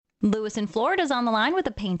Lewis in Florida is on the line with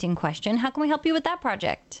a painting question. How can we help you with that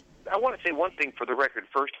project? I want to say one thing for the record.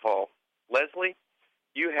 First of all, Leslie,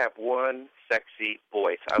 you have one sexy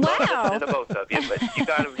voice. I love listening to both of you, but you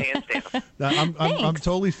got them hands down. I'm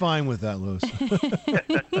totally fine with that, Lewis.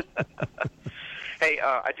 Hey,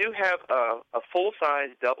 I do have a full-size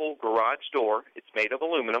double garage door. It's made of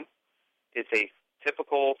aluminum. It's a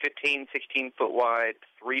typical 15, 16-foot wide,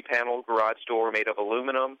 3-panel garage door made of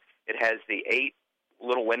aluminum. It has the 8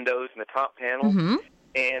 little windows in the top panel,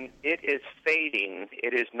 and it is fading.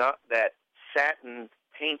 It is not that satin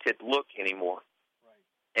painted look anymore.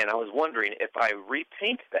 Right. And I was wondering if I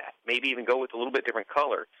repaint that, maybe even go with a little bit different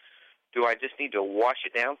color, do I just need to wash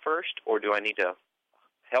it down first, or do I need to,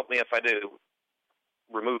 help me if I do,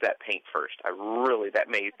 remove that paint first? That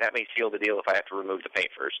may seal the deal if I have to remove the paint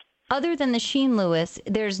first. Other than the sheen, Lewis,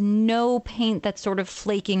 there's no paint that's sort of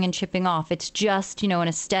flaking and chipping off. It's just, an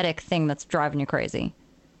aesthetic thing that's driving you crazy.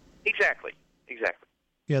 Exactly.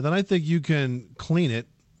 Yeah, then I think you can clean it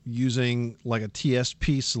using like a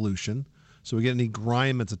TSP solution, so we get any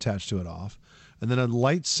grime that's attached to it off, and then a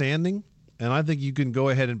light sanding, and I think you can go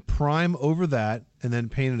ahead and prime over that and then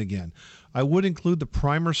paint it again. I would include the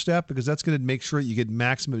primer step because that's going to make sure you get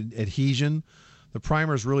maximum adhesion. The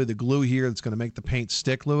primer is really the glue here that's going to make the paint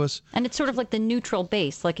stick, Lewis. And it's sort of like the neutral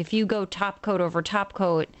base. Like if you go top coat over top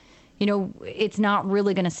coat, it's not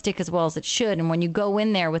really going to stick as well as it should. And when you go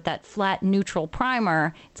in there with that flat neutral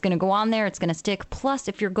primer, it's going to go on there, it's going to stick. Plus,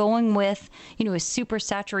 if you're going with, a super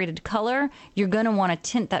saturated color, you're going to want to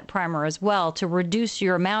tint that primer as well to reduce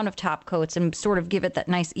your amount of top coats and sort of give it that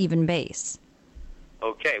nice even base.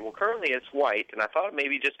 Okay, well, currently it's white, and I thought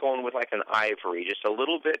maybe just going with like an ivory, just a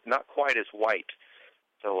little bit, not quite as white.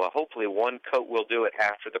 So hopefully one coat will do it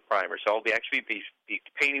after the primer. So I'll be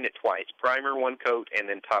painting it twice: primer, one coat, and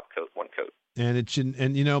then top coat, one coat. And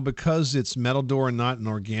because it's metal door and not an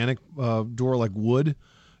organic door like wood,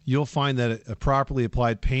 you'll find that a properly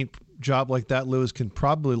applied paint job like that, Lewis, can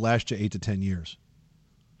probably last you 8 to 10 years.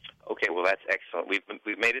 Okay, well, that's excellent. We've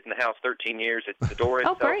made it in the house 13 years. The door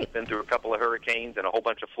itself has been through a couple of hurricanes and a whole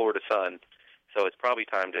bunch of Florida sun, so it's probably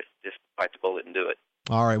time to just bite the bullet and do it.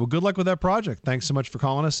 All right, well, good luck with that project. Thanks so much for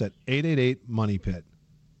calling us at 888-MONEY-PIT.